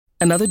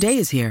Another day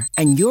is here,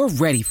 and you're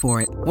ready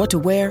for it. What to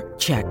wear?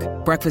 Check.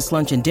 Breakfast,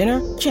 lunch, and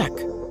dinner? Check.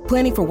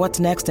 Planning for what's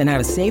next and how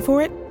to save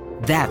for it?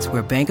 That's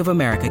where Bank of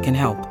America can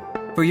help.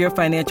 For your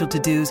financial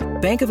to-dos,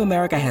 Bank of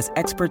America has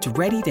experts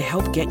ready to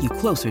help get you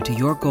closer to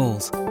your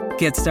goals.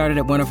 Get started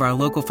at one of our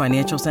local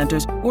financial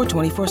centers or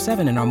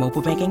 24/7 in our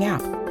mobile banking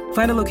app.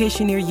 Find a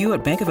location near you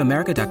at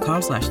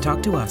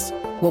bankofamerica.com/talktous.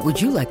 What would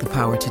you like the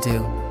power to do?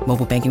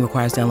 Mobile banking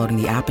requires downloading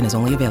the app and is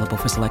only available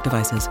for select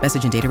devices.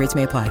 Message and data rates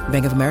may apply.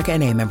 Bank of America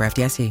N.A., member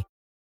FDIC.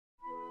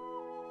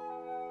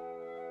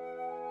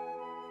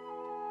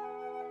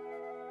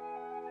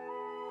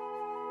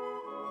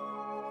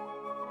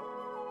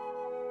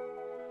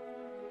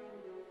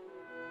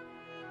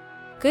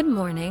 Good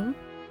morning.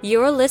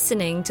 You're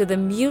listening to the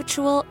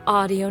Mutual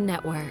Audio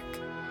Network.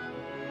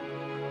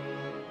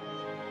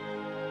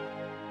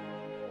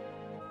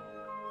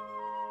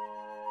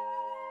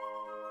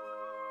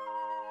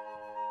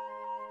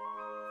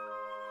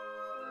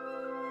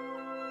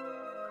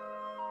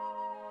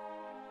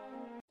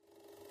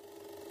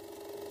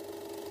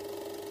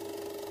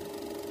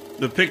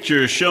 The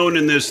pictures shown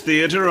in this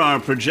theater are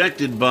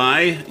projected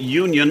by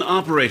union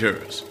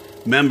operators,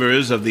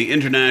 members of the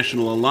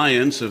International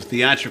Alliance of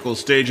Theatrical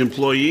Stage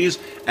Employees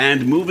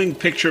and Moving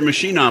Picture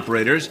Machine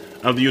Operators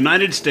of the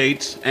United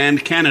States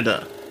and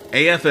Canada,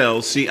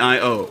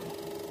 AFL-CIO.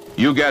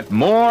 You get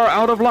more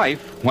out of life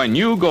when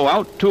you go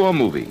out to a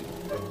movie.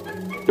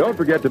 Don't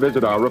forget to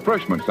visit our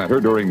refreshment center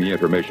during the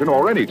intermission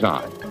or any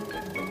time.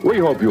 We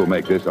hope you'll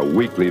make this a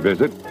weekly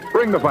visit.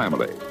 Bring the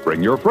family.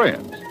 Bring your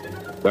friends.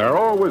 There are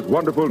always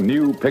wonderful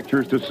new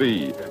pictures to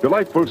see,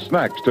 delightful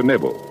snacks to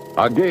nibble,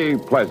 a gay,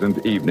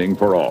 pleasant evening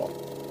for all.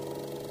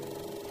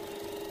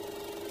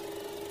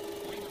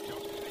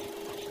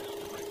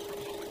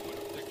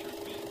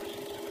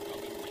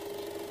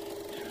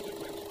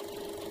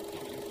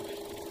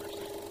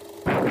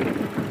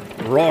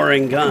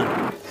 Roaring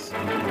guns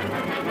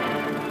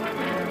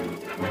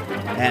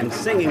and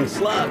singing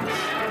slugs.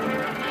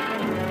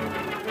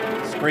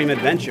 Scream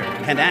adventure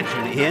and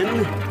action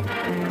in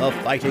The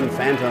Fighting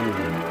Phantom.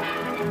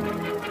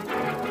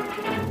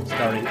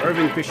 Starring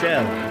Irving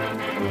Pichel,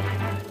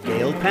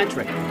 Gail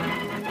Patrick,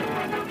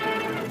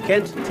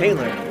 Kent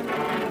Taylor.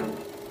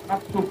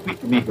 Not so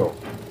quick, amigo.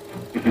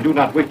 If you do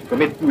not wish to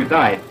commit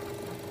suicide,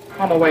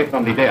 come away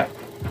from the death.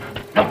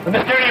 Look, the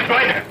mysterious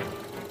rider!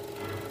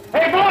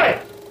 Hey, boys!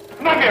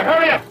 Come up here,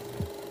 hurry up!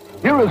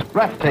 Here is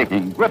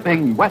breathtaking,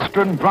 gripping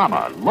Western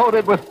drama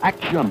loaded with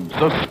action,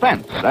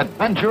 suspense,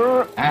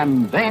 adventure,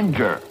 and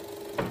danger.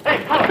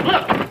 Hey, Hollis,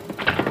 look!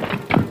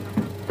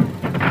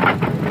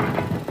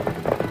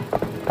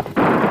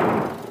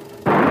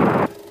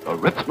 The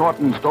Ritz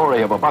Norton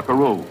story of a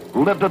buckaroo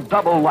who lived a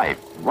double life,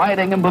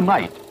 riding in the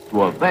night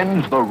to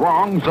avenge the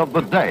wrongs of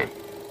the day.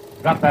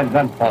 Drop that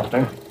gun,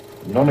 Foster.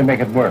 You'll only make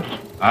it worse.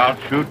 I'll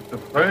shoot the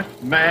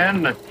first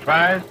man that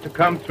tries to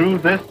come through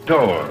this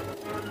door.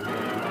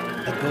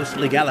 A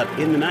ghostly gallop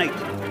in the night,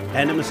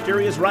 and a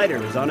mysterious rider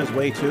is on his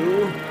way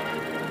to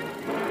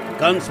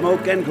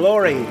Gunsmoke and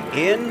Glory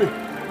in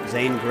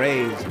Zane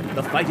Grey's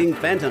The Fighting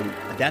Phantom,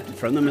 adapted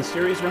from The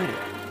Mysterious Rider.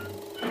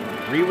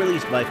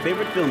 Re-released by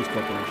Favorite Films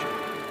Corporation.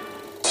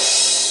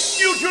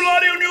 Mutual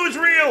Audio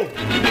Newsreel!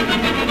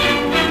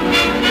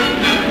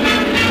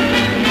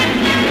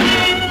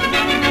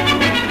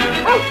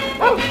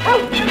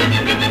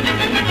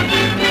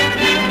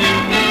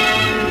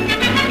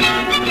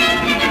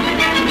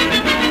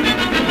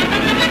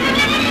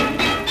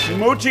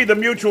 Moochie the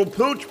Mutual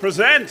Pooch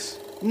presents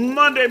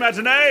Monday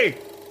Matinee,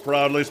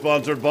 proudly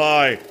sponsored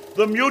by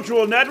the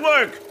Mutual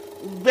Network.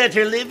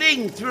 Better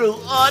living through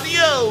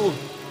audio.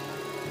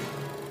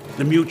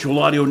 The Mutual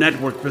Audio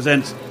Network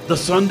presents the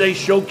Sunday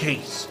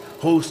Showcase.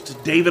 Host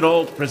David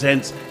Alt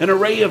presents an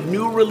array of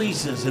new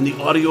releases in the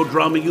audio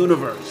drama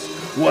universe.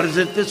 What is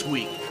it this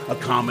week? A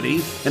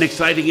comedy, an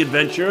exciting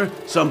adventure,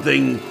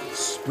 something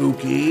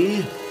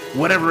spooky?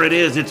 Whatever it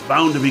is, it's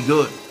bound to be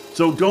good.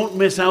 So don't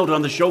miss out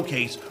on the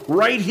showcase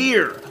right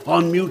here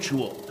on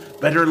Mutual.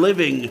 Better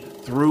living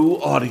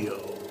through audio.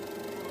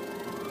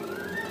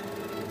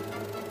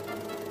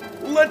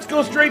 Let's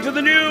go straight to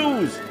the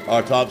news.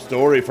 Our top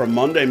story from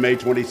Monday, May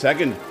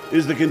 22nd,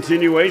 is the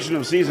continuation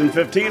of Season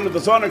 15 of the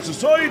Sonic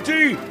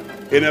Society.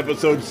 In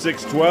Episode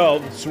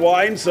 612,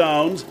 Swine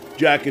Sounds,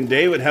 Jack and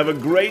David have a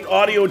great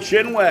audio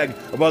chinwag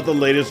about the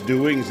latest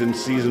doings in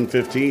Season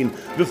 15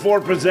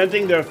 before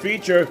presenting their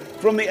feature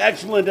from the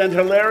excellent and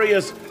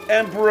hilarious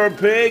Emperor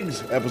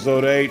Pigs,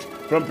 Episode 8,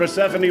 from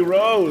Persephone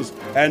Rose.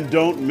 And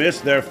don't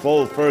miss their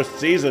full first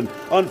season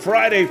on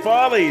Friday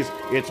Follies.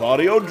 It's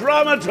audio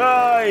drama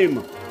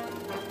time!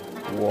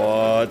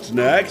 What's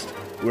next?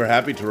 We're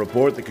happy to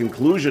report the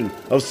conclusion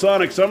of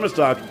Sonic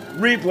Summerstock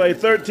Replay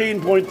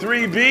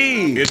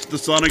 13.3b. It's the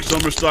Sonic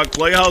Summerstock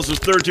Playhouse's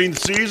 13th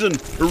season,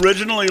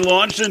 originally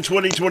launched in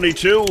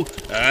 2022,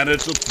 and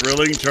it's a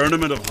thrilling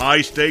tournament of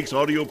high-stakes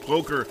audio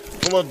poker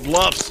full of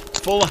bluffs,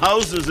 full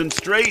houses, and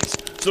straights.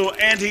 So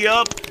ante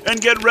up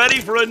and get ready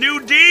for a new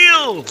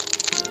deal!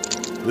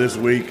 This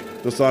week,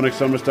 The Sonic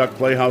Summerstock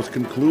Playhouse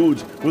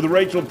concludes with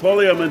Rachel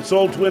Pulliam and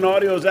Soul Twin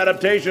Audio's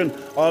adaptation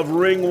of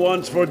Ring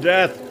Once for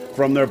Death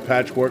from their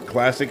Patchwork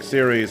Classic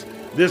series.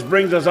 This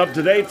brings us up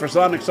to date for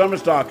Sonic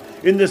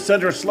Summerstock in the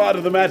center slot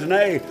of the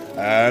matinee,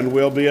 and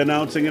we'll be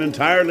announcing an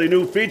entirely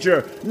new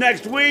feature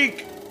next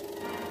week.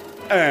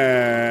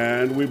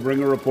 And we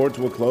bring a report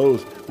to a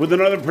close with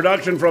another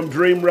production from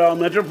Dream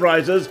Realm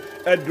Enterprises,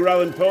 Edgar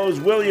Allan Poe's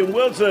William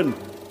Wilson.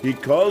 He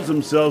calls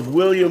himself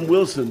William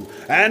Wilson,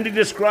 and he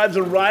describes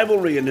a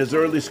rivalry in his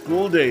early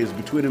school days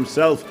between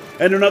himself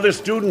and another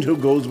student who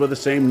goes by the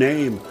same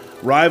name.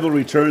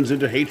 Rivalry turns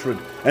into hatred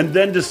and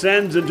then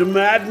descends into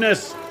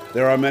madness.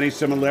 There are many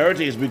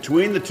similarities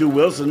between the two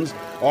Wilsons.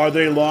 Are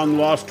they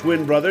long-lost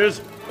twin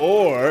brothers,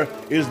 or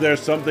is there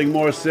something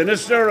more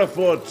sinister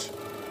afoot?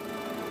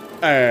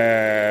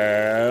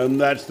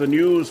 And that's the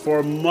news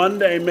for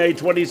Monday, May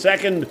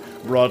 22nd,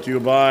 brought to you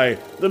by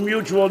the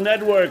Mutual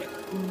Network.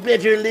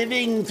 Better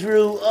living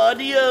through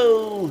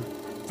audio.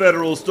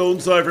 Federal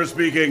Stone Cipher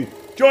speaking.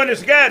 Join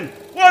us again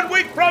 1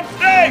 week from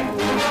today.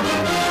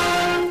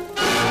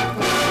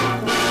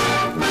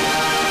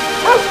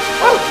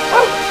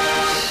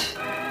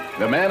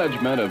 The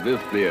management of this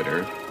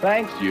theater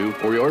thanks you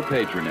for your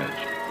patronage.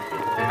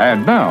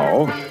 And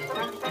now,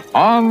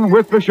 on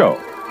with the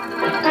show.